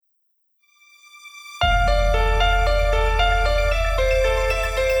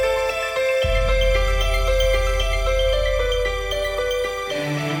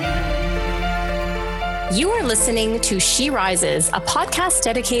listening to She Rises, a podcast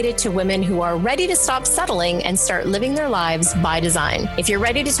dedicated to women who are ready to stop settling and start living their lives by design. If you're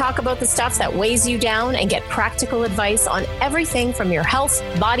ready to talk about the stuff that weighs you down and get practical advice on everything from your health,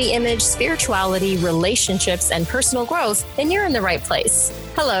 body image, spirituality, relationships, and personal growth, then you're in the right place.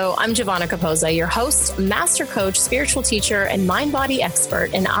 Hello, I'm Giovanna Capozza, your host, master coach, spiritual teacher, and mind-body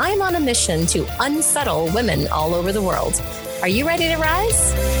expert, and I'm on a mission to unsettle women all over the world. Are you ready to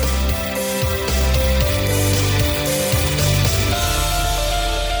rise?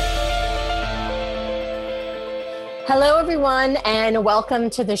 Hello, everyone, and welcome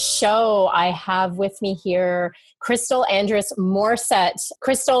to the show. I have with me here Crystal Andrus Morset.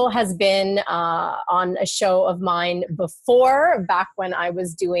 Crystal has been on a show of mine before, back when I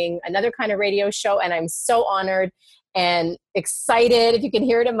was doing another kind of radio show, and I'm so honored and excited, if you can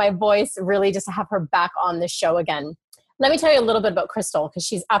hear it in my voice, really just to have her back on the show again. Let me tell you a little bit about Crystal, because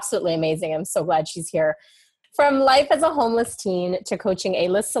she's absolutely amazing. I'm so glad she's here. From life as a homeless teen to coaching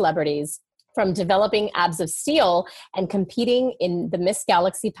A-list celebrities, from developing abs of steel and competing in the Miss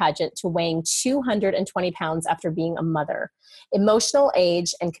Galaxy pageant to weighing 220 pounds after being a mother. Emotional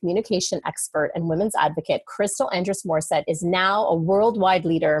age and communication expert and women's advocate, Crystal Andrus Morset is now a worldwide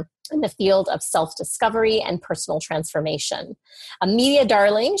leader in the field of self-discovery and personal transformation. A media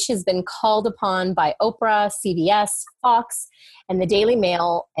darling, she's been called upon by Oprah, CBS, Fox, and the Daily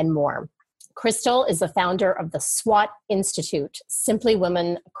Mail, and more. Crystal is the founder of the SWAT Institute, Simply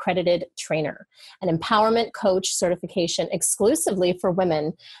Women Accredited Trainer, an empowerment coach certification exclusively for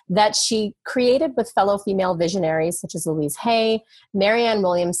women that she created with fellow female visionaries such as Louise Hay, Marianne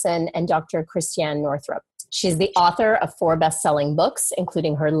Williamson, and Dr. Christiane Northrup. She's the author of 4 best-selling books,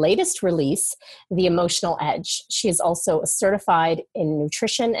 including her latest release, The Emotional Edge. She is also certified in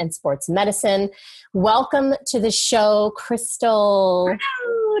nutrition and sports medicine. Welcome to the show, Crystal.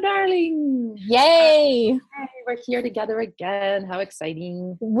 Hello, darling. Yay. Hey, we're here together again. How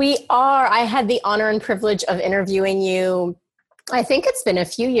exciting. We are. I had the honor and privilege of interviewing you. I think it's been a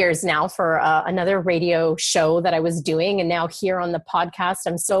few years now for another radio show that I was doing. And now here on the podcast,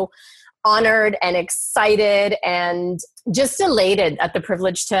 I'm so honored and excited and just elated at the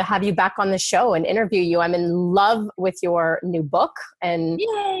privilege to have you back on the show and interview you. I'm in love with your new book and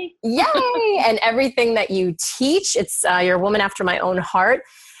yay and everything that you teach. It's you're a woman after my own heart.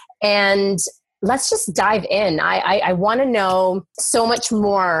 And let's just dive in. I want to know so much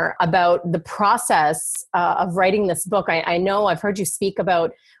more about the process of writing this book. I know I've heard you speak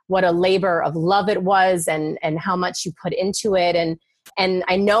about what a labor of love it was and how much you put into it. And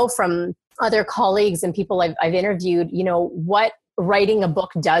I know from other colleagues and people I've interviewed, you know, what writing a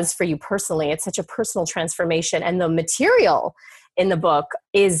book does for you personally. It's such a personal transformation, and the material in the book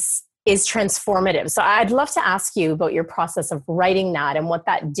is transformative. So I'd love to ask you about your process of writing that and what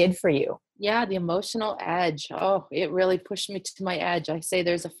that did for you. Yeah, the emotional edge. Oh, it really pushed me to my edge. I say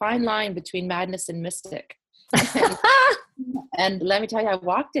there's a fine line between madness and mystic. And let me tell you, I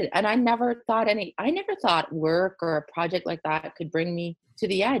walked it, and I never thought work or a project like that could bring me to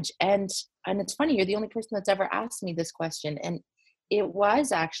the edge. And it's funny, you're the only person that's ever asked me this question. And it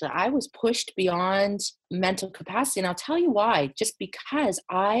was actually, I was pushed beyond mental capacity. And I'll tell you why, just because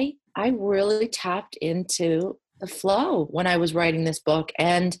I really tapped into the flow when I was writing this book.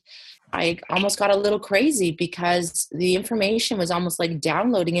 And I almost got a little crazy because the information was almost like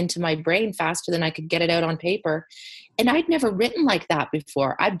downloading into my brain faster than I could get it out on paper. And I'd never written like that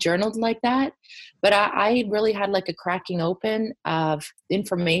before. I've journaled like that, but I really had like a cracking open of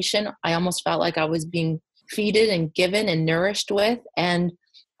information. I almost felt like I was being feeded and given and nourished with, and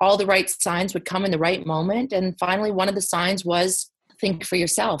all the right signs would come in the right moment. And finally, one of the signs was think for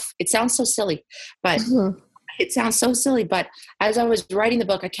yourself. It sounds so silly, but But as I was writing the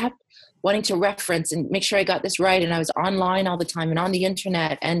book, I kept wanting to reference and make sure I got this right. And I was online all the time and on the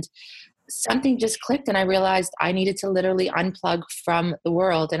internet, and something just clicked, and I realized I needed to literally unplug from the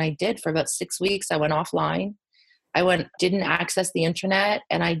world. And I did. For about 6 weeks. I went offline. Didn't access the internet,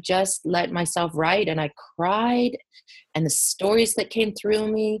 and I just let myself write, and I cried, and the stories that came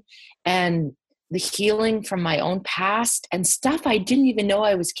through me and the healing from my own past and stuff I didn't even know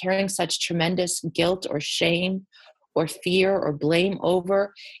I was carrying such tremendous guilt or shame or fear or blame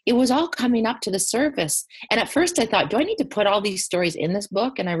over. It was all coming up to the surface. And at first I thought, do I need to put all these stories in this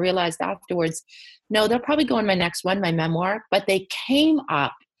book? And I realized afterwards, no, they'll probably go in my next one, my memoir. But they came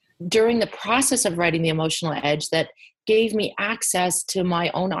up during the process of writing The Emotional Edge that gave me access to my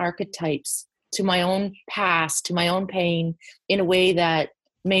own archetypes, to my own past, to my own pain, in a way that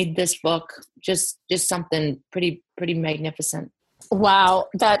made this book just something pretty magnificent. Wow,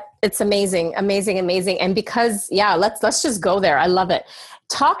 it's amazing. And because, let's just go there. I love it.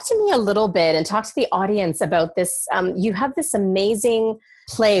 Talk to me a little bit and talk to the audience about this. You have this amazing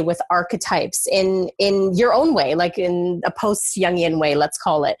play with archetypes in your own way, like in a post-Jungian way, let's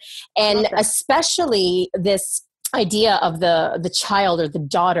call it. And especially this idea of the child or the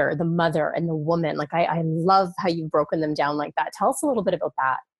daughter, the mother and the woman. Like I love how you've broken them down like that. Tell us a little bit about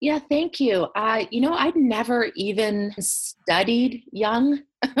that. Yeah, thank you. I'd never even studied Jung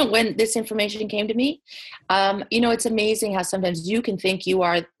when this information came to me. It's amazing how sometimes you can think you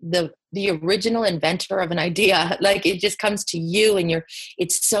are the original inventor of an idea. Like it just comes to you and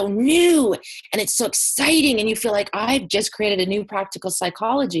it's so new and it's so exciting. And you feel like I've just created a new practical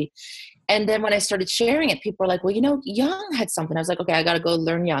psychology. And then when I started sharing it, people were like, well, Jung had something. I was like, okay, I got to go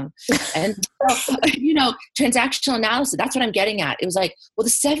learn Jung. And, transactional analysis, that's what I'm getting at. It was like, well, the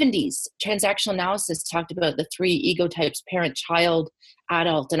 70s transactional analysis talked about the 3 ego types, parent, child,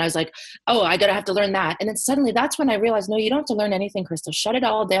 adult. And I was like, oh, I have to learn that. And then suddenly that's when I realized, no, you don't have to learn anything, Crystal. Shut it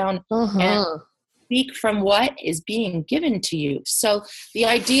all down and speak from what is being given to you. So the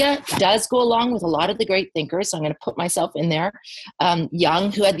idea does go along with a lot of the great thinkers. I'm going to put myself in there.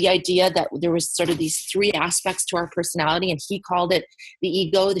 Jung, who had the idea that there was sort of these 3 aspects to our personality, and he called it the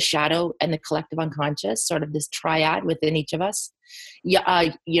ego, the shadow, and the collective unconscious, sort of this triad within each of us.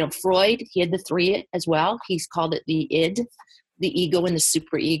 Freud, he had the 3 as well. He's called it the id, the ego and the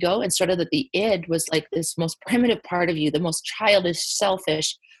superego, and sort of that the id was like this most primitive part of you, the most childish,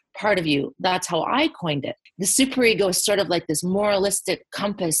 selfish part of you. That's how I coined it. The superego is sort of like this moralistic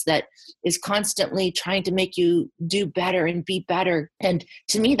compass that is constantly trying to make you do better and be better. And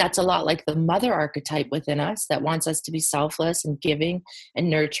to me, that's a lot like the mother archetype within us that wants us to be selfless and giving and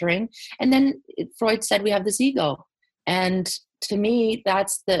nurturing. And then Freud said we have this ego. And to me,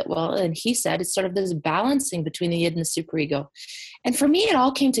 and he said it's sort of this balancing between the id and the superego. And for me, it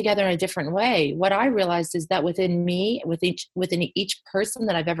all came together in a different way. What I realized is that within me, within each person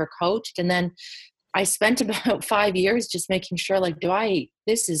that I've ever coached, and then I spent about 5 years just making sure, like,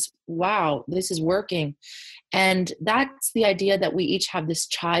 this is working. And that's the idea that we each have this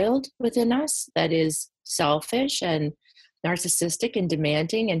child within us that is selfish and narcissistic and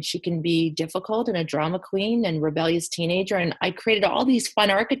demanding, and she can be difficult and a drama queen and rebellious teenager. And I created all these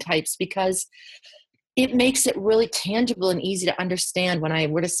fun archetypes because it makes it really tangible and easy to understand. When I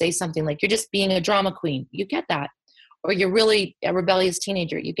were to say something like, you're just being a drama queen, you get that. Or you're really a rebellious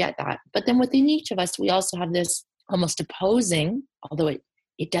teenager, you get that. But then within each of us, we also have this almost opposing, although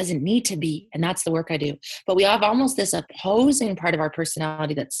it doesn't need to be, and that's the work I do. But we have almost this opposing part of our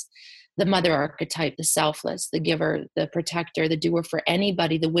personality that's the mother archetype, the selfless, the giver, the protector, the doer for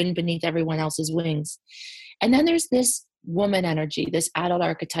anybody, the wind beneath everyone else's wings. And then there's this woman energy, this adult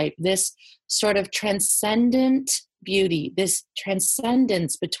archetype, this sort of transcendent beauty, this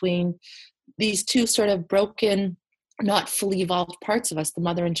transcendence between these 2 sort of broken, not fully evolved parts of us, the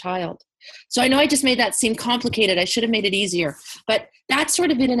mother and child. So I know I just made that seem complicated. I should have made it easier. But that's sort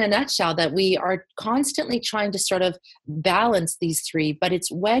of it in a nutshell, that we are constantly trying to sort of balance these 3. But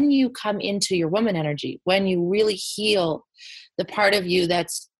it's when you come into your woman energy, when you really heal the part of you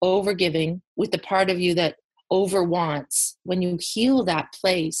that's overgiving with the part of you that overwants, when you heal that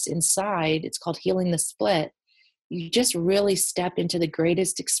place inside, it's called healing the split. You just really step into the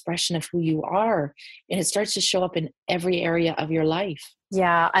greatest expression of who you are. And it starts to show up in every area of your life.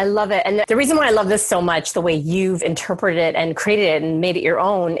 Yeah, I love it. And the reason why I love this so much, the way you've interpreted it and created it and made it your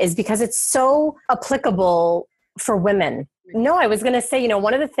own, is because it's so applicable for women. No, I was going to say,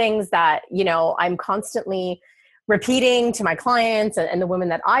 one of the things that, I'm constantly repeating to my clients and the women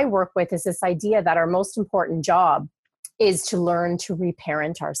that I work with is this idea that our most important job is to learn to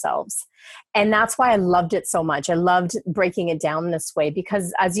reparent ourselves. And that's why I loved it so much. I loved breaking it down this way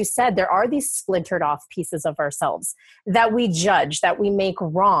because, as you said, there are these splintered off pieces of ourselves that we judge, that we make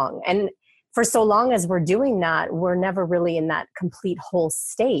wrong. And for so long as we're doing that, we're never really in that complete whole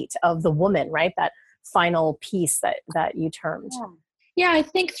state of the woman, right? That final piece that you termed. Yeah, I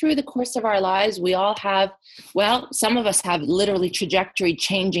think through the course of our lives, we all have, some of us have literally trajectory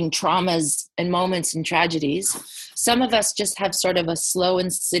changing traumas and moments and tragedies. Some of us just have sort of a slow,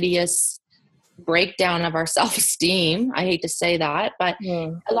 insidious breakdown of our self-esteem. I hate to say that, but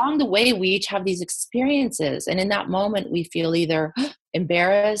along the way, we each have these experiences. And in that moment, we feel either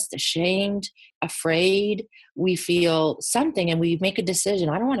embarrassed, ashamed, afraid. We feel something and we make a decision.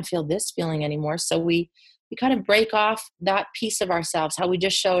 I don't want to feel this feeling anymore. So we kind of break off that piece of ourselves, how we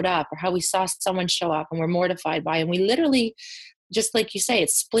just showed up or how we saw someone show up and we're mortified by it. And we literally, just like you say,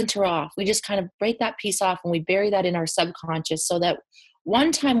 it's splinter off. We just kind of break that piece off and we bury that in our subconscious so that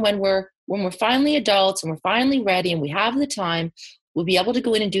one time when we're finally adults and we're finally ready and we have the time, We'll be able to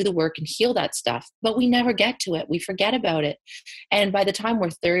go in and do the work and heal that stuff, but we never get to it. We forget about it. And by the time we're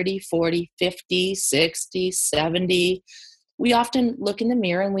 30, 40, 50, 60, 70, we often look in the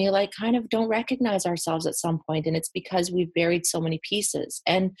mirror and we like kind of don't recognize ourselves at some point. And it's because we've buried so many pieces.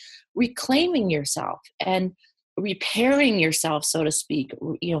 And reclaiming yourself and repairing yourself, so to speak,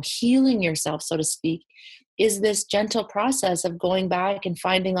 healing yourself, so to speak, is this gentle process of going back and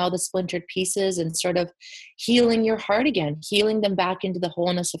finding all the splintered pieces and sort of healing your heart again, healing them back into the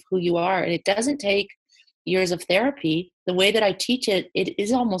wholeness of who you are. And it doesn't take years of therapy. The way that I teach it, it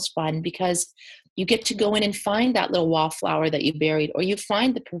is almost fun because you get to go in and find that little wallflower that you buried, or you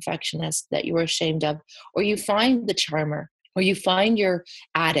find the perfectionist that you were ashamed of, or you find the charmer, or you find your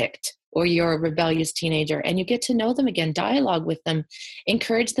addict or your rebellious teenager, and you get to know them again, dialogue with them,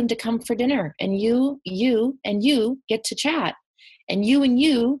 encourage them to come for dinner, and you get to chat, and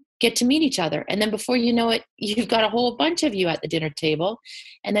you get to meet each other. And then before you know it, you've got a whole bunch of you at the dinner table.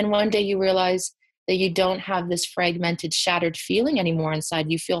 And then one day you realize that you don't have this fragmented, shattered feeling anymore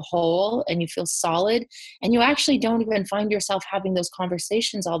inside. You feel whole and you feel solid, and you actually don't even find yourself having those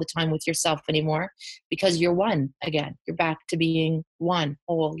conversations all the time with yourself anymore because you're one again. You're back to being one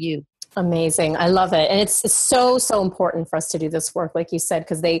whole you. Amazing. I love it. And it's so, so important for us to do this work, like you said,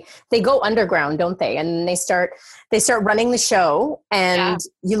 because they go underground, don't they? And they start running the show, and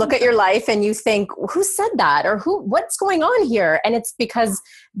you look at your life and you think, who said that? Or what's going on here? And it's because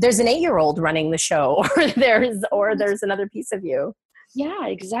there's an 8-year-old running the show, or there's another piece of you. Yeah,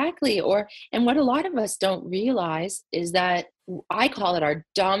 exactly. And what a lot of us don't realize is that I call it our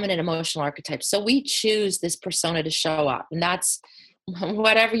dominant emotional archetype. So we choose this persona to show up, and that's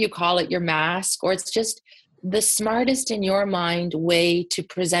whatever you call it, your mask, or it's just the smartest in your mind way to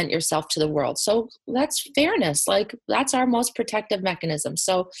present yourself to the world. So that's fairness. Like that's our most protective mechanism.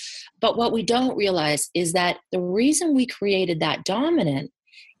 So, but what we don't realize is that the reason we created that dominant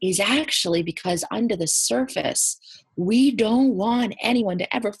is actually because under the surface, we don't want anyone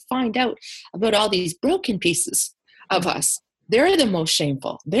to ever find out about all these broken pieces of us. They're the most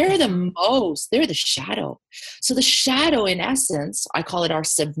shameful. They're the shadow. So the shadow, in essence, I call it our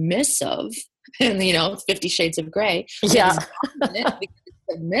submissive, and 50 Shades of Grey. Yeah. Because it's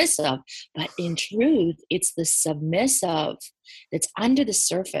submissive. But in truth, it's the submissive that's under the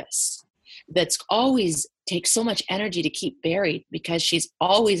surface that's always takes so much energy to keep buried because she's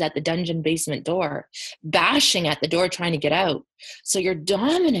always at the dungeon basement door, bashing at the door, trying to get out. So your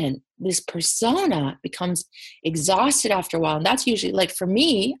dominant, this persona becomes exhausted after a while. And that's usually like for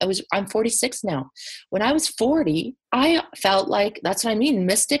me, I'm 46 now. When I was 40, I felt like, that's what I mean,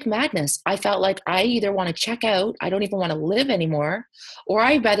 mystic madness. I felt like I either want to check out, I don't even want to live anymore, or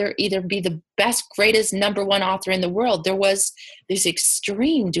I'd rather either be the best, greatest, number one author in the world. There was this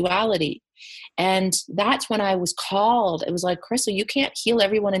extreme duality. And that's when I was called. It was like, Crystal, you can't heal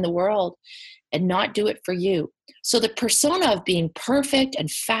everyone in the world and not do it for you. So the persona of being perfect and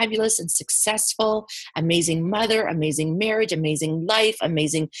fabulous and successful, amazing mother, amazing marriage, amazing life,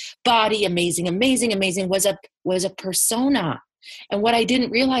 amazing body, amazing was a persona. And what I didn't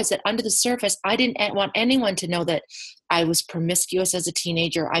realize that under the surface, I didn't want anyone to know that I was promiscuous as a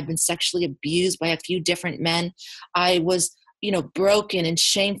teenager. I've been sexually abused by a few different men. I was broken and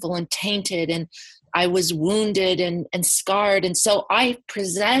shameful and tainted, and I was wounded and scarred. And so I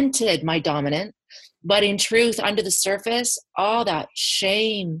presented my dominant, but in truth, under the surface, all that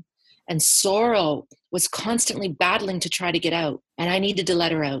shame and sorrow was constantly battling to try to get out. And I needed to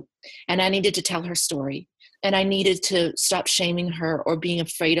let her out, and I needed to tell her story. And I needed to stop shaming her or being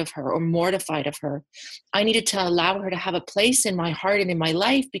afraid of her or mortified of her. I needed to allow her to have a place in my heart and in my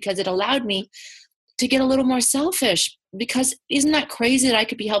life, because it allowed me to get a little more selfish. Because isn't that crazy that I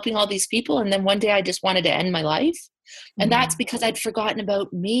could be helping all these people and then one day I just wanted to end my life? And that's because I'd forgotten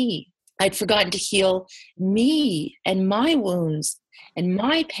about me. I'd forgotten to heal me and my wounds and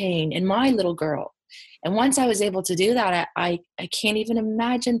my pain and my little girl. And once I was able to do that, I can't even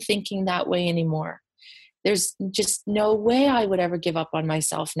imagine thinking that way anymore. There's just no way I would ever give up on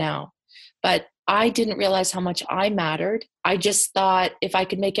myself now. But I didn't realize how much I mattered. I just thought if I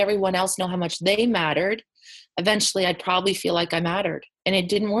could make everyone else know how much they mattered, eventually I'd probably feel like I mattered. And it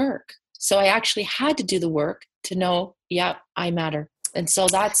didn't work. So I actually had to do the work to know, yeah, I matter. And so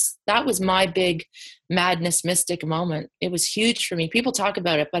that was my big madness mystic moment. It was huge for me. People talk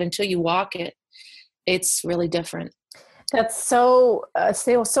about it, but until you walk it, it's really different. That's so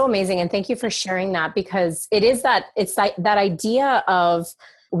amazing. And thank you for sharing that, because it's that idea of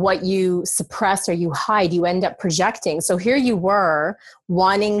what you suppress or you hide, you end up projecting. So here you were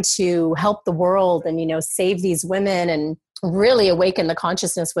wanting to help the world and, save these women and really awaken the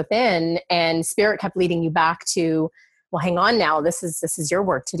consciousness within, and spirit kept leading you back to well, hang on now, this is your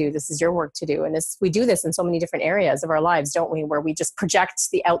work to do. This is your work to do. And we do this in so many different areas of our lives, don't we? Where we just project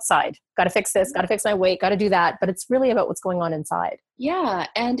the outside. Got to fix this, got to fix my weight, got to do that. But it's really about what's going on inside. Yeah.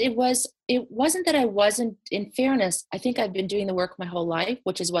 And it wasn't that I wasn't, in fairness, I think I've been doing the work my whole life,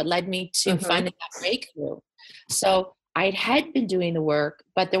 which is what led me to finding that breakthrough. So I had been doing the work,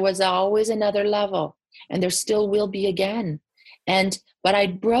 but there was always another level, and there still will be again. But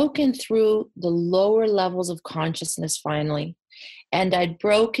I'd broken through the lower levels of consciousness finally. And I'd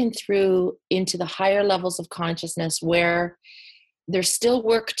broken through into the higher levels of consciousness where there's still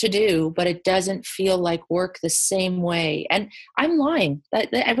work to do, but it doesn't feel like work the same way. And I'm lying.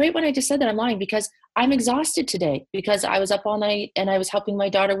 Right when I just said that, I'm lying, because I'm exhausted today because I was up all night and I was helping my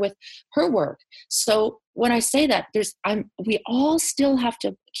daughter with her work. So when I say that, we all still have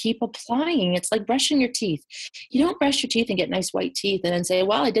to keep applying. It's like brushing your teeth. You don't brush your teeth and get nice white teeth and then say,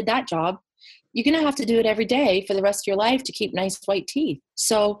 well, I did that job. You're going to have to do it every day for the rest of your life to keep nice white teeth.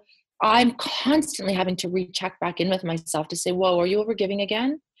 So I'm constantly having to recheck back in with myself to say, whoa, are you overgiving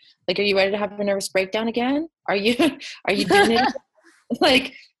again? Like, are you ready to have a nervous breakdown again? Are you doing it?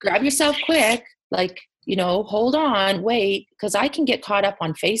 Like, grab yourself quick. Like, hold on, wait, because I can get caught up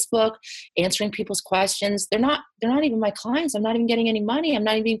on Facebook, answering people's questions. They're not even my clients. I'm not even getting any money. I'm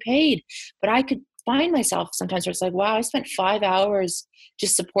not even being paid. But I could find myself sometimes where it's like, wow, I spent 5 hours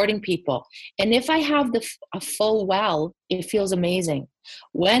just supporting people. And if I have a full well, it feels amazing.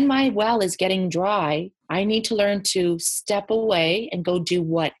 When my well is getting dry, I need to learn to step away and go do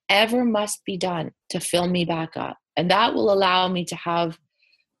whatever must be done to fill me back up. And that will allow me to have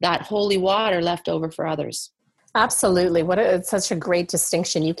that holy water left over for others. Absolutely. It's such a great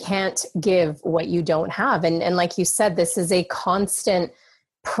distinction. You can't give what you don't have. And like you said, this is a constant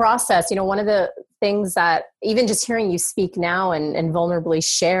process. One of the things that even just hearing you speak now and vulnerably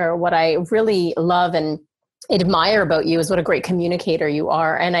share, what I really love and admire about you is what a great communicator you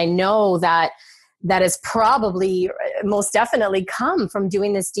are. And I know that has probably most definitely come from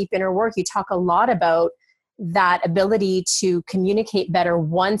doing this deep inner work. You talk a lot about that ability to communicate better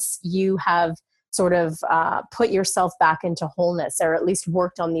once you have sort of put yourself back into wholeness, or at least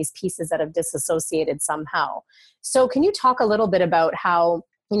worked on these pieces that have disassociated somehow. So can you talk a little bit about how,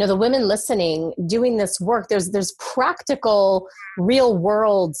 the women listening, doing this work, there's practical, real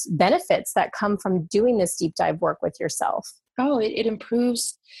world benefits that come from doing this deep dive work with yourself? Oh, it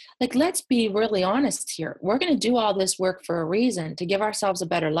improves. Like, let's be really honest here. We're going to do all this work for a reason, to give ourselves a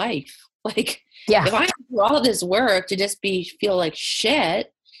better life. Like, yeah. If I do all of this work to just feel like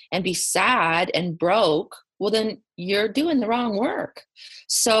shit and be sad and broke, well, then you're doing the wrong work.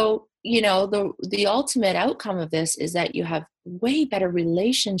 So, the ultimate outcome of this is that you have way better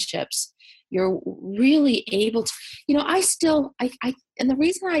relationships. You're really able to, and the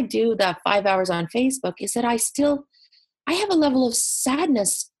reason I do the 5 hours on Facebook is that I have a level of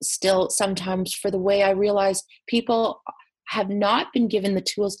sadness still sometimes for the way I realize people have not been given the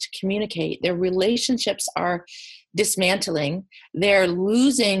tools to communicate. Their relationships are dismantling. They're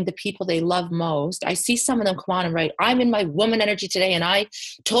losing the people they love most. I see some of them come on and write, I'm in my woman energy today, and I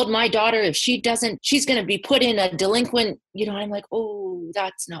told my daughter if she doesn't, she's going to be put in a delinquent, I'm like, oh,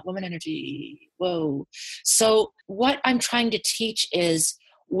 that's not woman energy. Whoa. So what I'm trying to teach is,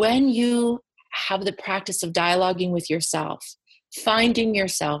 when you have the practice of dialoguing with yourself, finding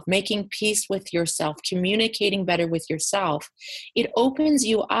yourself, making peace with yourself, communicating better with yourself, it opens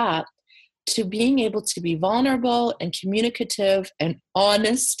you up to being able to be vulnerable and communicative and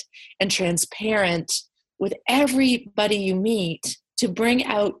honest and transparent with everybody you meet, to bring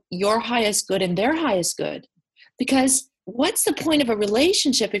out your highest good and their highest good. Because what's the point of a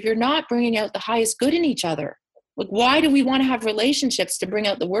relationship if you're not bringing out the highest good in each other? Like, why do we want to have relationships to bring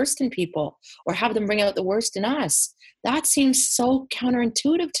out the worst in people, or have them bring out the worst in us? That seems so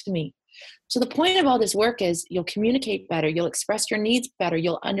counterintuitive to me. So the point of all this work is, you'll communicate better, you'll express your needs better,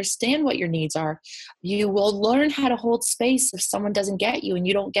 you'll understand what your needs are. You will learn how to hold space if someone doesn't get you and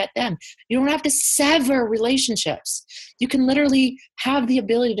you don't get them. You don't have to sever relationships. You can literally have the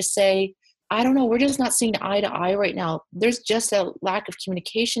ability to say, I don't know, we're just not seeing eye to eye right now. There's just a lack of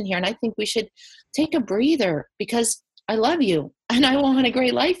communication here. And I think we should take a breather, because I love you and I want a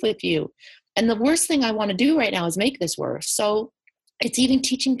great life with you. And the worst thing I want to do right now is make this worse. So it's even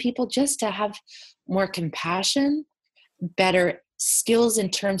teaching people just to have more compassion, better skills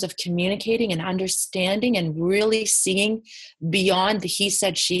in terms of communicating and understanding and really seeing beyond the he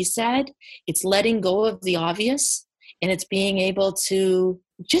said, she said. It's letting go of the obvious, and it's being able to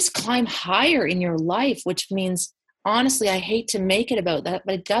just climb higher in your life, which means, honestly, I hate to make it about that,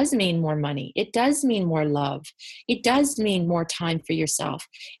 but it does mean more money. It does mean more love. It does mean more time for yourself.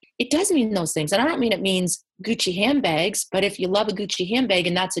 It does mean those things. And I don't mean it means Gucci handbags, but if you love a Gucci handbag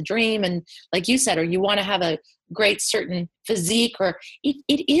and that's a dream, and like you said, or you want to have a great certain physique, or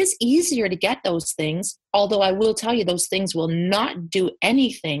it is easier to get those things. Although I will tell you, those things will not do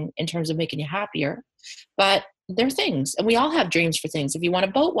anything in terms of making you happier, but they're things. And we all have dreams for things. If you want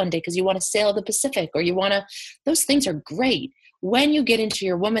a boat one day because you want to sail the Pacific, or you want to, those things are great. When you get into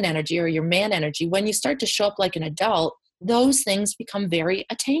your woman energy or your man energy, when you start to show up like an adult, those things become very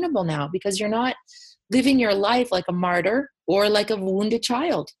attainable now, because you're not living your life like a martyr or like a wounded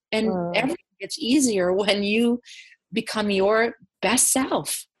child. And everything gets easier when you become your best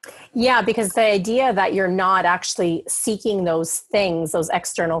self. Yeah, because the idea that you're not actually seeking those things, those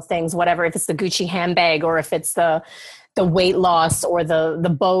external things, whatever, if it's the Gucci handbag or if it's the weight loss or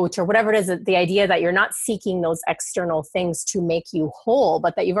the boat or whatever it is, the idea that you're not seeking those external things to make you whole,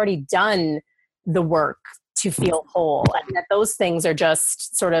 but that you've already done the work to feel whole, and that those things are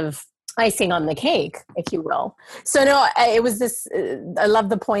just sort of icing on the cake, if you will. So no, it was this, I love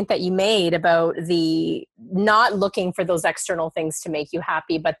the point that you made about the not looking for those external things to make you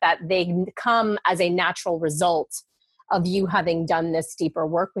happy, but that they come as a natural result of you having done this deeper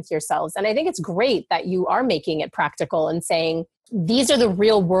work with yourselves. And I think it's great that you are making it practical and saying, these are the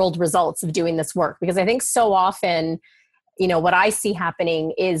real world results of doing this work. Because I think so often, you know, what I see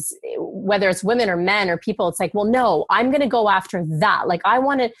happening is, whether it's women or men or people, it's like, well, no, I'm going to go after that. Like, I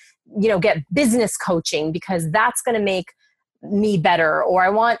want to, you know, get business coaching because that's going to make me better, or I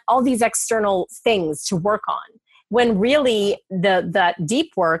want all these external things to work on. When really that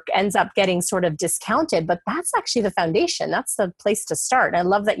deep work ends up getting sort of discounted, but that's actually the foundation. That's the place to start. And I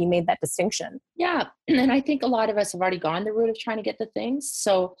love that you made that distinction. Yeah. And I think a lot of us have already gone the route of trying to get the things.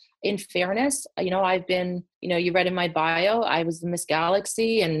 So in fairness, you know, I've been, you know, you read in my bio, I was the Miss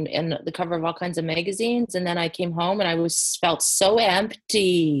Galaxy and the cover of all kinds of magazines. And then I came home and I felt so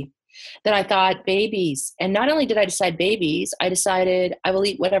empty that I thought babies. And not only did I decide babies, I decided I will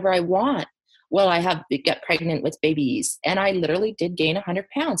eat whatever I want. Well, I get pregnant with babies, and I literally did gain 100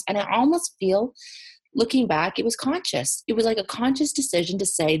 pounds. And I almost feel, looking back, it was conscious. It was like a conscious decision to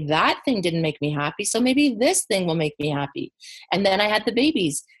say that thing didn't make me happy, so maybe this thing will make me happy. And then I had the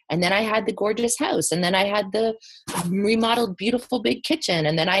babies, and then I had the gorgeous house, and then I had the remodeled, beautiful big kitchen,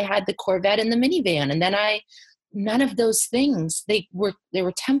 and then I had the Corvette and the minivan, and then none of those things, they were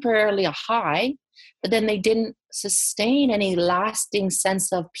temporarily a high, but then they didn't sustain any lasting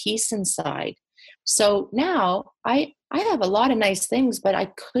sense of peace inside. So now I have a lot of nice things, but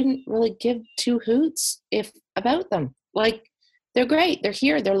I couldn't really give two hoots about them. Like, they're great, they're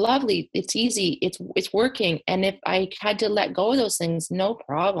here, they're lovely, it's easy, it's working. And if I had to let go of those things, no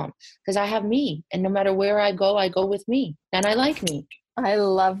problem, because I have me, and no matter where I go with me, and I like me. I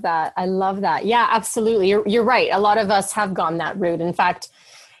love that. I love that. Yeah, absolutely. You're right. A lot of us have gone that route. In fact,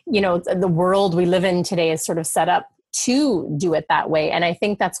 you know, the world we live in today is sort of set up to do it that way. And I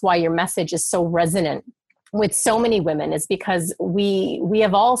think that's why your message is so resonant with so many women, is because we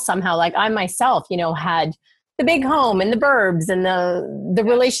have all somehow, like I myself, you know, had the big home and the burbs and the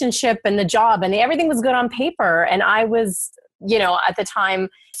relationship and the job, and everything was good on paper. And I was, you know, at the time,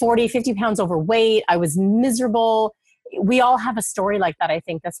 40, 50 pounds overweight. I was miserable. We all have a story like that. I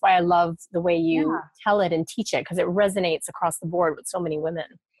think that's why I love the way you tell it and teach it, because it resonates across the board with so many women.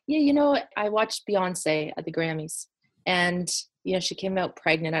 Yeah, you know, I watched Beyonce at the Grammys, and, you know, she came out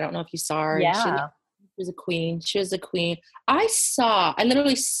pregnant. I don't know if you saw her. Yeah. She was a queen. She was a queen. I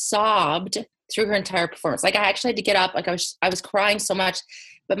literally sobbed through her entire performance. Like, I actually had to get up. Like, I was crying so much,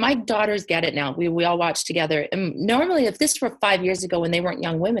 but my daughters get it now. We all watch together. And normally, if this were 5 years ago when they weren't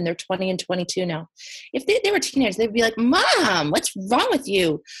young women, they're 20 and 22 now. If they were teenagers, they'd be like, Mom, what's wrong with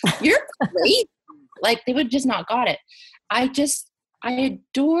you? You're crazy. Like, they would just not got it. I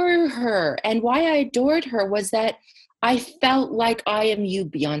adore her. And why I adored her was that I felt like I am you,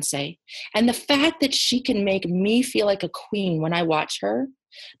 Beyonce. And the fact that she can make me feel like a queen when I watch her,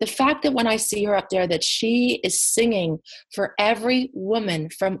 the fact that when I see her up there, that she is singing for every woman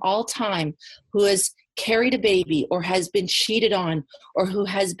from all time who has carried a baby or has been cheated on, or who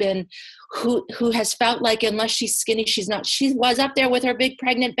has felt like unless she's skinny, she was up there with her big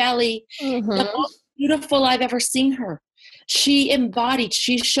pregnant belly, the most beautiful I've ever seen her. She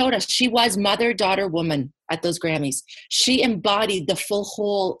showed us she was mother, daughter, woman at those Grammys. She embodied the full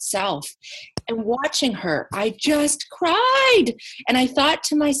whole self. And watching her, I just cried. And I thought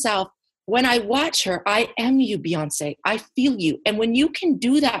to myself, when I watch her, I am you, Beyonce. I feel you. And when you can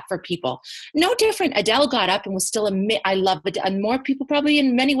do that for people, no different. Adele got up and was still I love Adele. And more people probably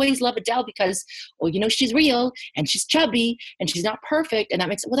in many ways love Adele because, well, you know, she's real and she's chubby and she's not perfect. And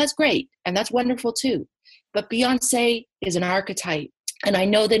that's great. And that's wonderful too. But Beyonce is an archetype. And I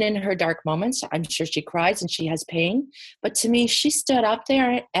know that in her dark moments, I'm sure she cries and she has pain. But to me, she stood up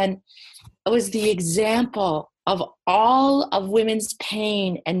there and it was the example of all of women's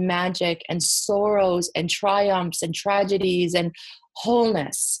pain and magic and sorrows and triumphs and tragedies and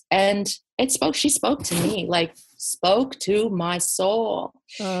wholeness. And she spoke to me, like spoke to my soul.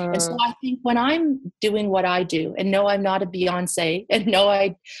 And so I think when I'm doing what I do, and no, I'm not a Beyonce, and no,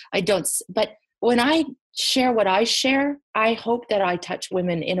 I don't, but when I share what I share, I hope that I touch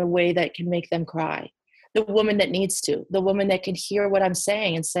women in a way that can make them cry. The woman that needs to, the woman that can hear what I'm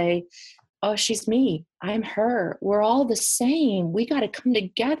saying and say, oh, she's me, I'm her, we're all the same. We got to come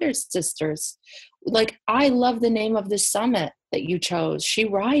together, sisters. Like, I love the name of this summit that you chose, She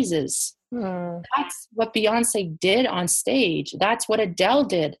Rises. That's what Beyonce did on stage. That's what Adele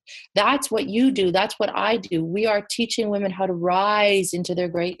did. That's what you do. That's what I do. We are teaching women how to rise into their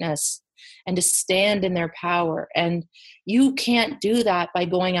greatness and to stand in their power. And you can't do that by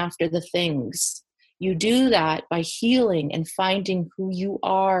going after the things. You do that by healing and finding who you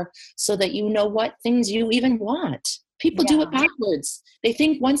are so that you know what things you even want. People do it backwards. They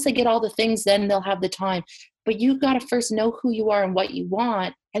think once they get all the things, then they'll have the time. But you got to first know who you are and what you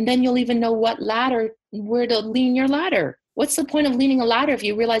want. And then you'll even know what ladder, where to lean your ladder. What's the point of leaning a ladder if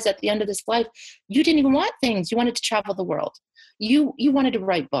you realize at the end of this life, you didn't even want things. You wanted to travel the world. You wanted to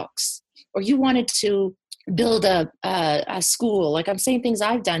write books, or you wanted to build a school. Like, I'm saying things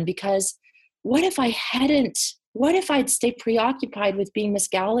I've done, because what if I'd stay preoccupied with being Miss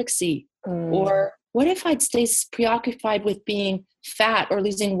Galaxy? Or what if I'd stay preoccupied with being fat or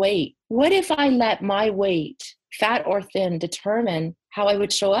losing weight? What if I let my weight, fat or thin, determine how I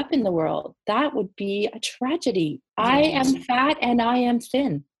would show up in the world? That would be a tragedy. I am fat and I am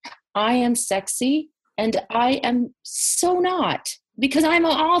thin. I am sexy and I am so not, because I'm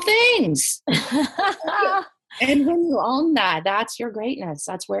all things. And when you own that, that's your greatness.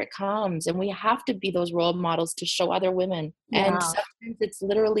 That's where it comes. And we have to be those role models to show other women. Yeah. And sometimes it's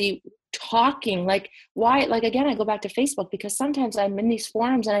literally talking, like, why, like, again, I go back to Facebook, because sometimes I'm in these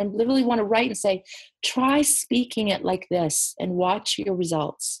forums and I literally want to write and say, try speaking it like this and watch your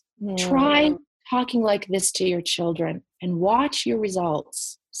results. Try talking like this to your children and watch your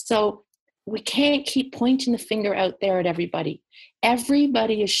results. So we can't keep pointing the finger out there at everybody.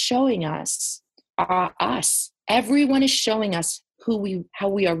 Everybody is showing us. Everyone is showing us how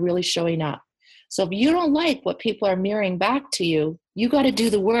we are really showing up. So if you don't like what people are mirroring back to you, you got to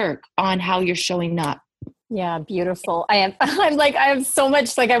do the work on how you're showing up. Yeah, beautiful. I have so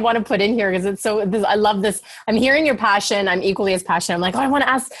much I want to put in here, because I love this. I'm hearing your passion. I'm equally as passionate. I'm like, oh, I want to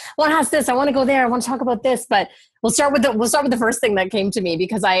ask this. I want to go there. I want to talk about this. But we'll start with the first thing that came to me,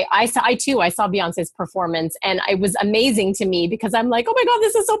 because I saw Beyonce's performance, and it was amazing to me, because I'm like, oh my God,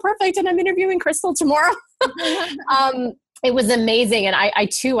 this is so perfect. And I'm interviewing Crystal tomorrow. It was amazing. And I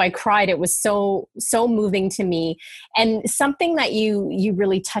too cried. It was so moving to me. And something that you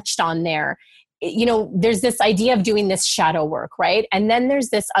really touched on there, there's this idea of doing this shadow work, right? And then there's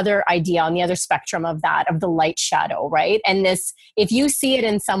this other idea on the other spectrum of that, of the light shadow, right? And this, if you see it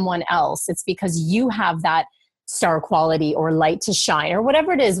in someone else, it's because you have that star quality or light to shine, or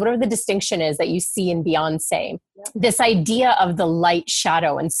whatever it is, whatever the distinction is that you see in Beyonce. Yep. This idea of the light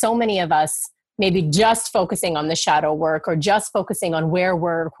shadow. And so many of us maybe just focusing on the shadow work, or just focusing on where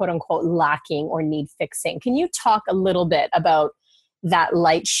we're quote unquote lacking or need fixing. Can you talk a little bit about that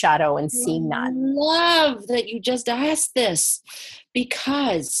light shadow and seeing that? I love that you just asked this,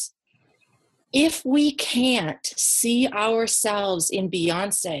 because if we can't see ourselves in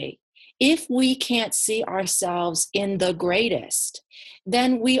Beyonce, if we can't see ourselves in the greatest,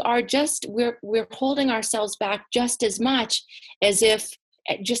 then we're holding ourselves back just as much as if,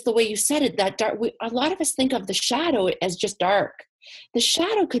 just the way you said it, that dark. A lot of us think of the shadow as just dark. The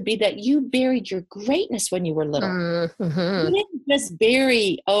shadow could be that you buried your greatness when you were little. Mm-hmm. You didn't just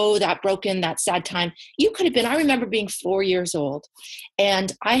bury, that broken, that sad time. You could have been, I remember being 4 years old,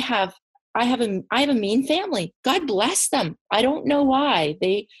 and I have a mean family. God bless them. I don't know why.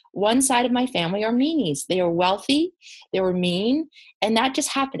 One side of my family are meanies. They are wealthy. They were mean. And that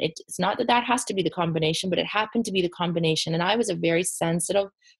just happened. It's not that has to be the combination, but it happened to be the combination. And I was a very sensitive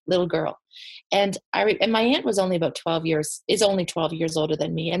little girl. And my aunt was only 12 years older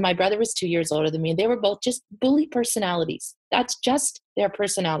than me. And my brother was 2 years older than me. And they were both just bully personalities. That's just their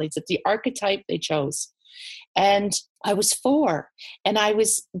personalities. It's the archetype they chose. And I was 4, and I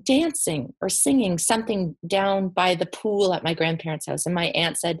was dancing or singing something down by the pool at my grandparents' house. And my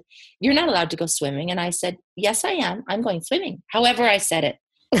aunt said, "You're not allowed to go swimming." And I said, "Yes, I am. I'm going swimming." However I said it.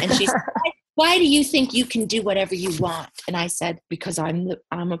 And she said, "Why do you think you can do whatever you want?" And I said, "Because I'm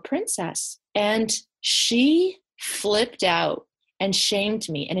a princess." And she flipped out and shamed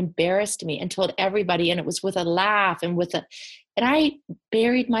me and embarrassed me and told everybody, and it was with a laugh and and I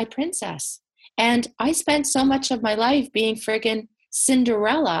buried my princess. And I spent so much of my life being friggin'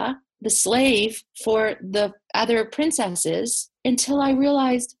 Cinderella, the slave for the other princesses, until I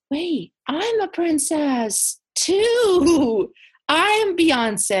realized, wait, I'm a princess too. I am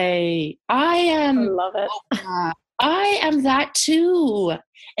Beyonce. I love it. I am that too.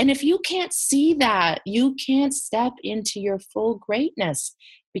 And if you can't see that, you can't step into your full greatness,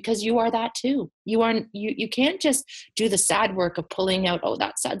 because you are that too. You can't just do the sad work of pulling out, oh,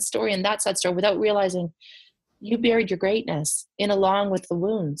 that sad story and that sad story, without realizing you buried your greatness in along with the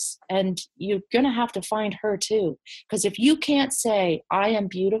wounds. And you're going to have to find her too. Because if you can't say, I am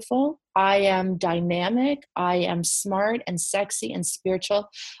beautiful, I am dynamic, I am smart and sexy and spiritual,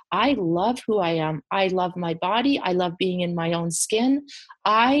 I love who I am, I love my body, I love being in my own skin,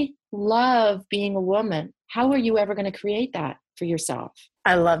 I love being a woman, how are you ever going to create that for yourself?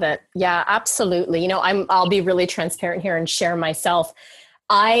 I love it. Yeah, absolutely. I'll be really transparent here and share myself.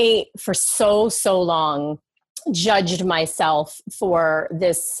 I, for so long, judged myself for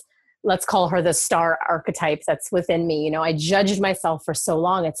this, let's call her the star archetype that's within me. I judged myself for so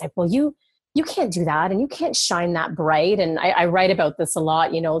long. It's like, well, you can't do that, and you can't shine that bright. And I write about this a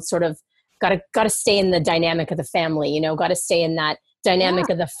lot, sort of got to stay in the dynamic of the family, got to stay in that dynamic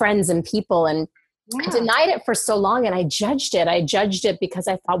of the friends and people. And I denied it for so long, and I judged it. I judged it because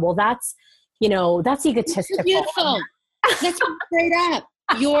I thought, well, that's egotistical. Beautiful. That's straight up.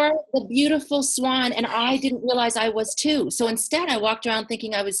 You're the beautiful swan, and I didn't realize I was too. So instead, I walked around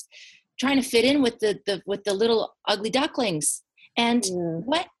thinking I was trying to fit in with the little ugly ducklings. And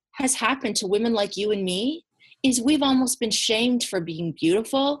what has happened to women like you and me is we've almost been shamed for being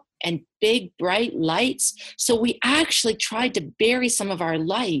beautiful and big, bright lights. So we actually tried to bury some of our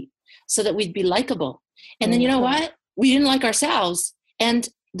light so that we'd be likable. And then you know what? We didn't like ourselves. And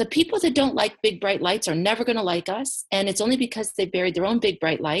the people that don't like big, bright lights are never going to like us. And it's only because they buried their own big,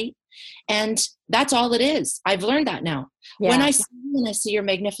 bright light. And that's all it is. I've learned that now. Yeah. When I see you and I see your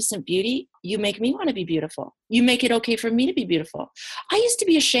magnificent beauty, you make me want to be beautiful. You make it okay for me to be beautiful. I used to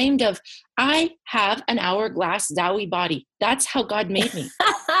be ashamed of, I have an hourglass Zowie body. That's how God made me.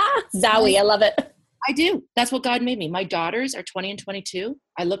 Zowie, I love it. I do. That's what God made me. My daughters are 20 and 22.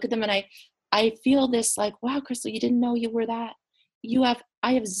 I look at them and I feel this like, wow, Crystal, you didn't know you were that.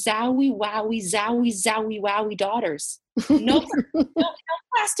 I have zowie, wowie daughters. No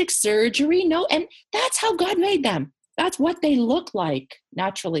plastic surgery, no. And that's how God made them. That's what they look like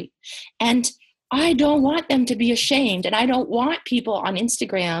naturally. And I don't want them to be ashamed. And I don't want people on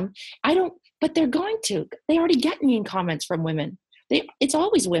Instagram. But they're going to. They already get mean comments from women. It's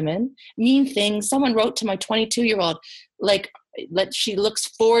always women, mean things. Someone wrote to my 22-year-old, like she looks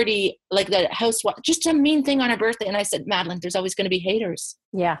 40, like the housewife, just a mean thing on her birthday. And I said, Madeline, there's always going to be haters.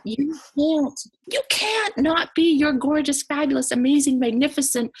 Yeah. You can't not be your gorgeous, fabulous, amazing,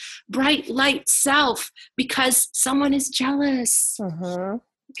 magnificent, bright light self because someone is jealous. Mm-hmm.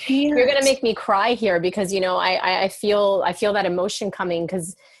 You're going to make me cry here because, I feel that emotion coming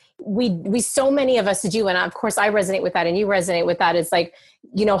because we so many of us do, and of course I resonate with that and you resonate with that. It's like,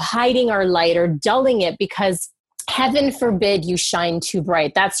 hiding our light or dulling it because heaven forbid you shine too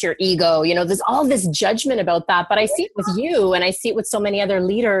bright. That's your ego. There's all this judgment about that, but I see it with you and I see it with so many other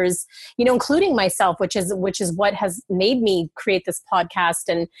leaders, including myself, which is what has made me create this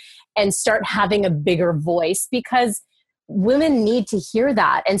podcast and start having a bigger voice because women need to hear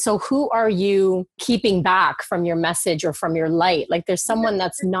that. And so who are you keeping back from your message or from your light? Like there's someone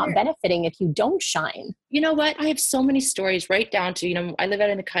that's not benefiting if you don't shine. You know what? I have so many stories right down to, I live out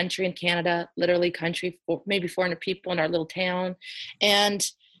in the country in Canada, literally country, maybe 400 people in our little town. And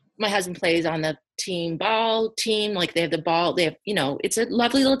my husband plays on the ball team. Like they have the ball, it's a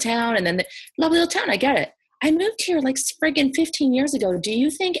lovely little town. And then lovely little town, I get it. I moved here like friggin' 15 years ago. Do you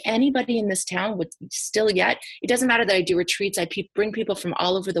think anybody in this town would still yet? It doesn't matter that I do retreats. I bring people from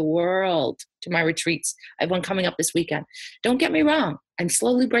all over the world to my retreats. I have one coming up this weekend. Don't get me wrong. I'm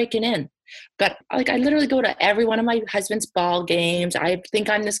slowly breaking in. But I literally go to every one of my husband's ball games. I think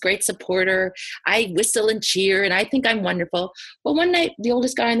I'm this great supporter. I whistle and cheer and I think I'm wonderful. Well, one night, the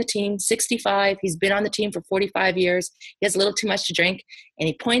oldest guy on the team, 65, he's been on the team for 45 years. He has a little too much to drink. And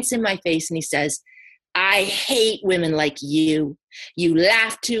he points in my face and he says, I hate women like you. You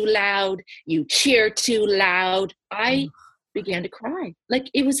laugh too loud. You cheer too loud. I began to cry. Like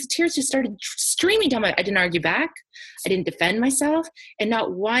the tears just started streaming down I didn't argue back. I didn't defend myself. And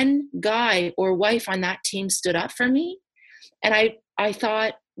not one guy or wife on that team stood up for me. And I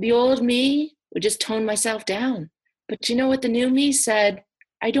thought the old me would just tone myself down. But you know what the new me said?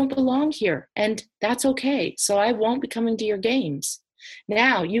 I don't belong here, and that's okay. So I won't be coming to your games.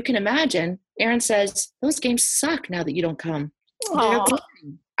 Now you can imagine, Aaron says, those games suck now that you don't come. They're Aw.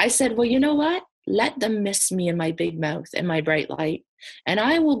 boring. I said, well, you know what? Let them miss me and my big mouth and my bright light, and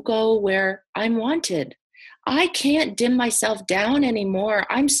I will go where I'm wanted. I can't dim myself down anymore.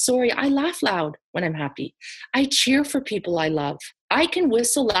 I'm sorry. I laugh loud when I'm happy. I cheer for people I love. I can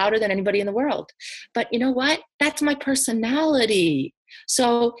whistle louder than anybody in the world. But you know what? That's my personality.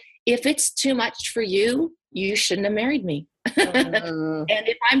 So if it's too much for you, you shouldn't have married me. Mhm. And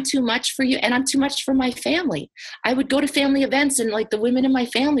if I'm too much for you, and I'm too much for my family, I would go to family events and like the women in my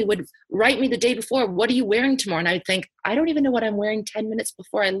family would write me the day before, what are you wearing tomorrow? And I would think, I don't even know what I'm wearing 10 minutes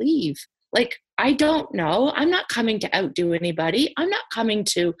before I leave. Like, I don't know. I'm not coming to outdo anybody. I'm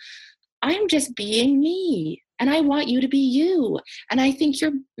just being me. And I want you to be you. And I think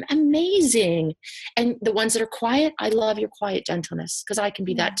you're amazing. And the ones that are quiet, I love your quiet gentleness because I can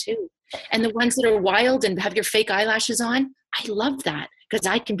be that too. And the ones that are wild and have your fake eyelashes on, I love that because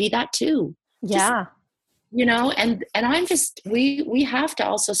I can be that too. Just, Yeah. and I'm just, we have to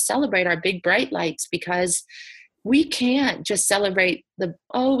also celebrate our big bright lights because we can't just celebrate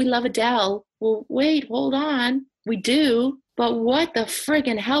we love Adele. Well, wait, hold on. We do. But what the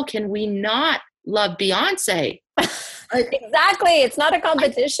friggin' hell can we not love Beyonce? Exactly. It's not a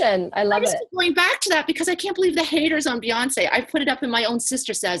competition. I love I just it. keep going back to that because I can't believe the haters on Beyonce. I put it up and my own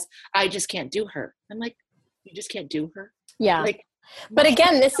sister says, I just can't do her. I'm like, you just can't do her? Yeah. Like, But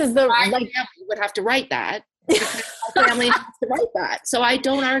again, this is the my like family would have to write that because my family has to write that. So I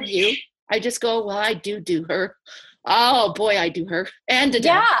don't argue. I just go, well, I do her. Oh boy, I do her. And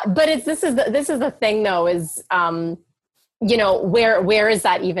Adele. yeah, but this is the thing though is where is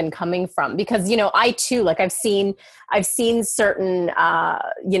that even coming from? Because I too, like I've seen certain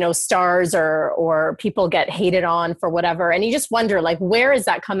stars or people get hated on for whatever, and you just wonder like where is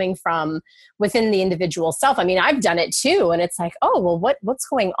that coming from within the individual self? I mean, I've done it too, and it's like, oh well, what's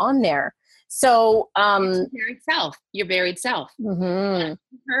going on there? So your buried self. Mm-hmm.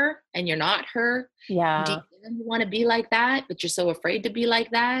 Her and you're not her. Yeah. Do you want to be like that, but you're so afraid to be like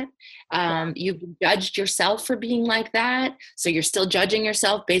that? You've judged yourself for being like that, so you're still judging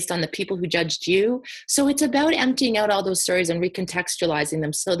yourself based on the people who judged you. So it's about emptying out all those stories and recontextualizing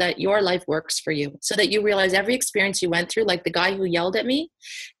them so that your life works for you, so that you realize every experience you went through, like the guy who yelled at me,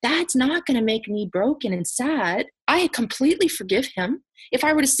 that's not going to make me broken and sad. I completely forgive him. If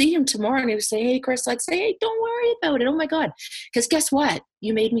I were to see him tomorrow and he would say, hey, Chris, I'd say, hey, don't worry about it. Oh my God. Because guess what?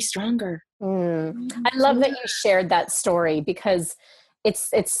 You made me stronger. I love that you shared that story because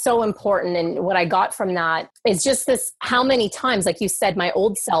it's so important. And what I got from that is just this, how many times, like you said, my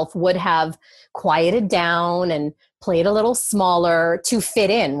old self would have quieted down and played a little smaller to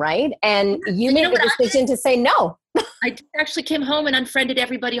fit in, right? And you made the decision to say no. I actually came home and unfriended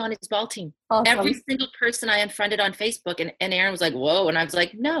everybody on his ball team. Awesome. Every single person I unfriended on Facebook. And Aaron was like, whoa. And I was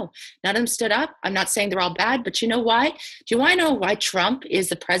like, no, none of them stood up. I'm not saying they're all bad, but you know why? Do you want to know why Trump is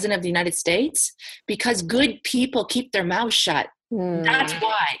the president of the United States? Because good people keep their mouths shut. That's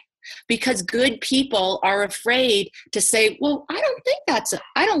why. Because good people are afraid to say, well, I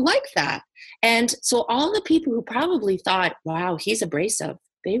don't like that. And so all the people who probably thought, wow, he's abrasive,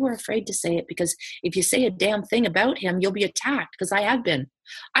 they were afraid to say it because if you say a damn thing about him, you'll be attacked, because I have been.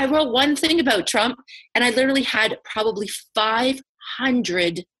 I wrote one thing about Trump and I literally had probably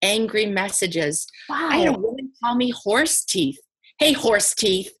 500 angry messages. Wow. I had a woman call me horse teeth. Hey, horse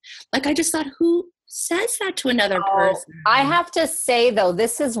teeth. Like, I just thought, who says that to another person? I have to say, though,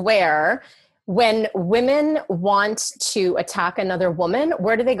 this is where when women want to attack another woman,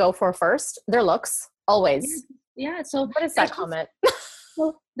 where do they go for first? Their looks, always. Yeah. So what is that comment?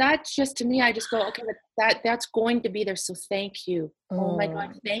 Well, that's just, to me, I just go, okay, that's going to be there. So thank you. Oh my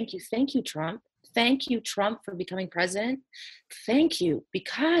God. Thank you. Thank you, Trump. Thank you, Trump, for becoming president. Thank you,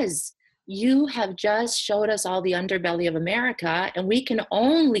 because you have just showed us all the underbelly of America, and we can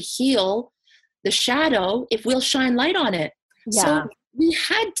only heal the shadow if we'll shine light on it. Yeah. So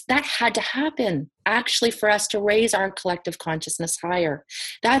that had to happen actually for us to raise our collective consciousness higher.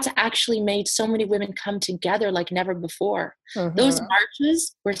 That's actually made so many women come together like never before. Those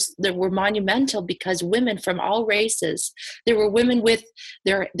marches were monumental because women from all races, there were women with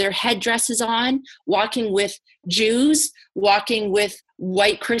their headdresses on, walking with Jews, walking with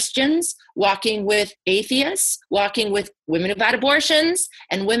white Christians, walking with atheists, walking with women who've had abortions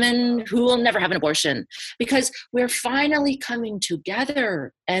and women who will never have an abortion, because we're finally coming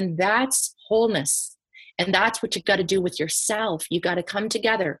together, and that's wholeness. And that's what you got to do with yourself. You got to come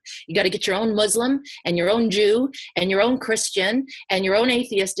together. You got to get your own Muslim and your own Jew and your own Christian and your own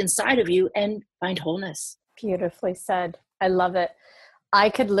atheist inside of you and find wholeness. Beautifully said. I love it. I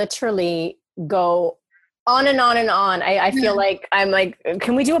could literally go on and on and on. I feel like I'm like,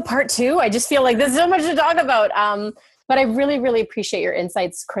 can we do a part 2? I just feel like there's so much to talk about. But I really, really appreciate your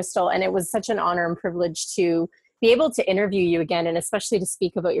insights, Crystal. And it was such an honor and privilege to be able to interview you again, and especially to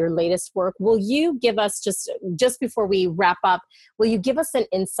speak about your latest work. Will you give us, just before we wrap up, will you give us an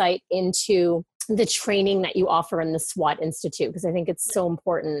insight into the training that you offer in the SWAT Institute? Because I think it's so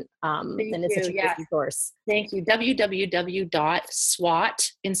important, and it's such a great resource. Thank you.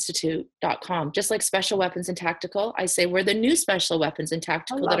 www.swatinstitute.com. Just like Special Weapons and Tactical, I say we're the new Special Weapons and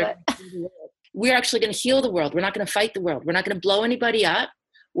Tactical we're actually going to heal the world. We're not going to fight the world. We're not going to blow anybody up.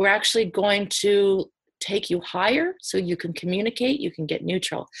 We're actually going to take you higher so you can communicate, you can get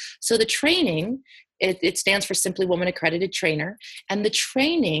neutral. So the training, it stands for Simply Woman Accredited Trainer. And the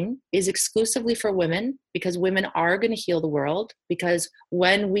training is exclusively for women, because women are going to heal the world. Because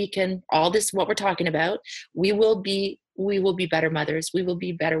when we can, all this, what we're talking about, we will be better mothers. We will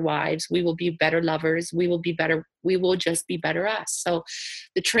be better wives. We will be better lovers. We will just be better us. So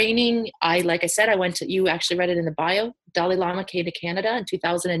the training, like I said, you actually read it in the bio. Dalai Lama came to Canada in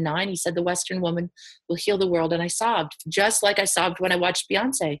 2009. He said, the Western woman will heal the world. And I sobbed, just like I sobbed when I watched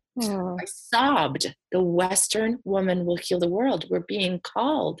Beyonce. I sobbed. The Western woman will heal the world. We're being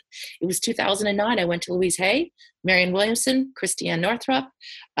called. It was 2009. I went to Louise Hay, Marianne Williamson, Christiane Northrup,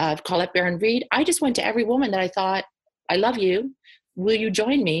 Colette Baron-Reid. I just went to every woman that I thought, I love you. Will you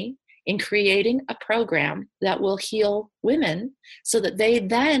join me in creating a program that will heal women so that they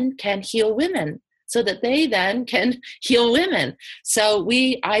then can heal women, so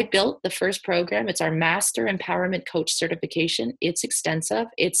I built the first program. It's our Master Empowerment Coach certification. It's extensive.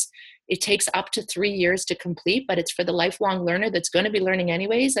 It takes up to 3 years to complete, but it's for the lifelong learner that's going to be learning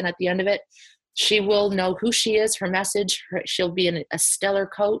anyways. And at the end of it, she will know who she is, her message. She'll be a stellar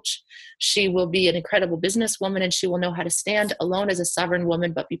coach. She will be an incredible businesswoman, and she will know how to stand alone as a sovereign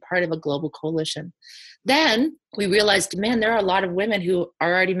woman, but be part of a global coalition. Then we realized, man, there are a lot of women who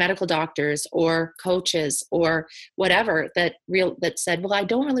are already medical doctors or coaches or whatever that said, well, I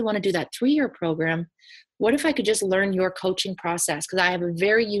don't really want to do that 3-year program. What if I could just learn your coaching process? Because I have a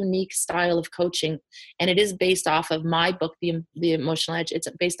very unique style of coaching, and it is based off of my book, The Emotional Edge. It's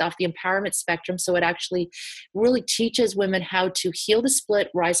based off the empowerment spectrum. So it actually really teaches women how to heal the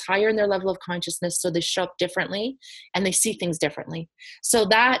split, rise higher in their level of consciousness so they show up differently and they see things differently. So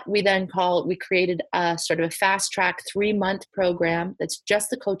that we created a sort of a fast track 3-month program that's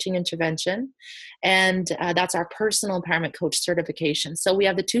just the coaching intervention. And that's our personal empowerment coach certification. So we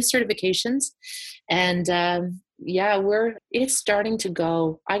have the 2 certifications, and it's starting to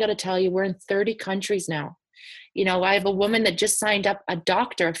go. I got to tell you, we're in 30 countries now. I have a woman that just signed up, a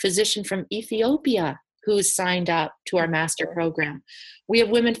physician from Ethiopia, who's signed up to our master program. We have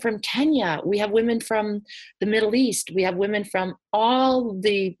women from Kenya. We have women from the Middle East. We have women from all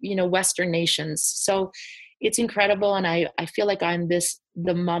the, Western nations. So it's incredible. And I feel like I'm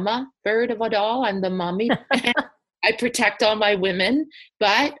the mama bird of it all. I'm the mommy. I protect all my women,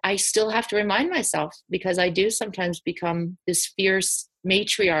 but I still have to remind myself, because I do sometimes become this fierce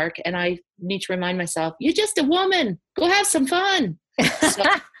matriarch, and I need to remind myself, you're just a woman. Go have some fun. So,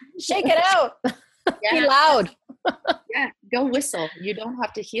 shake it out. Be loud. Go whistle. You don't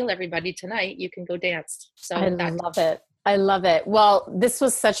have to heal everybody tonight. You can go dance. So I love it. I love it. Well, this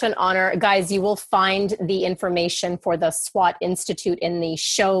was such an honor. Guys, you will find the information for the SWAT Institute in the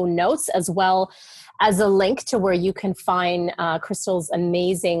show notes, as well as a link to where you can find Crystal's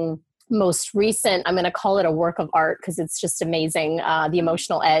amazing, most recent, I'm going to call it a work of art because it's just amazing, The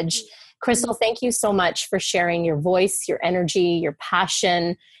Emotional Edge. Crystal, thank you so much for sharing your voice, your energy, your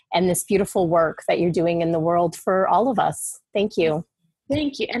passion, and this beautiful work that you're doing in the world for all of us. Thank you.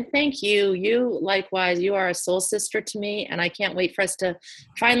 Thank you. And thank you. You likewise, you are a soul sister to me. And I can't wait for us to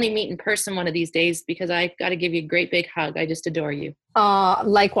finally meet in person one of these days, because I got to give you a great big hug. I just adore you.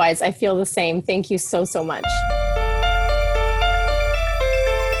 Likewise. I feel the same. Thank you so, so much.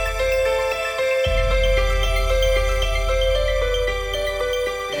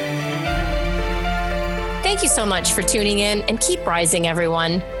 Thank you so much for tuning in, and keep rising,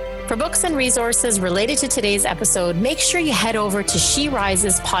 everyone. For books and resources related to today's episode, make sure you head over to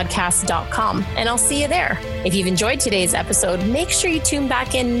SheRisesPodcast.com, and I'll see you there. If you've enjoyed today's episode, make sure you tune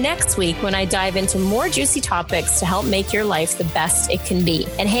back in next week when I dive into more juicy topics to help make your life the best it can be.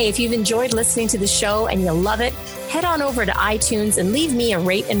 And hey, if you've enjoyed listening to the show and you love it, head on over to iTunes and leave me a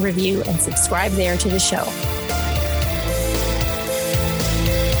rate and review, and subscribe there to the show.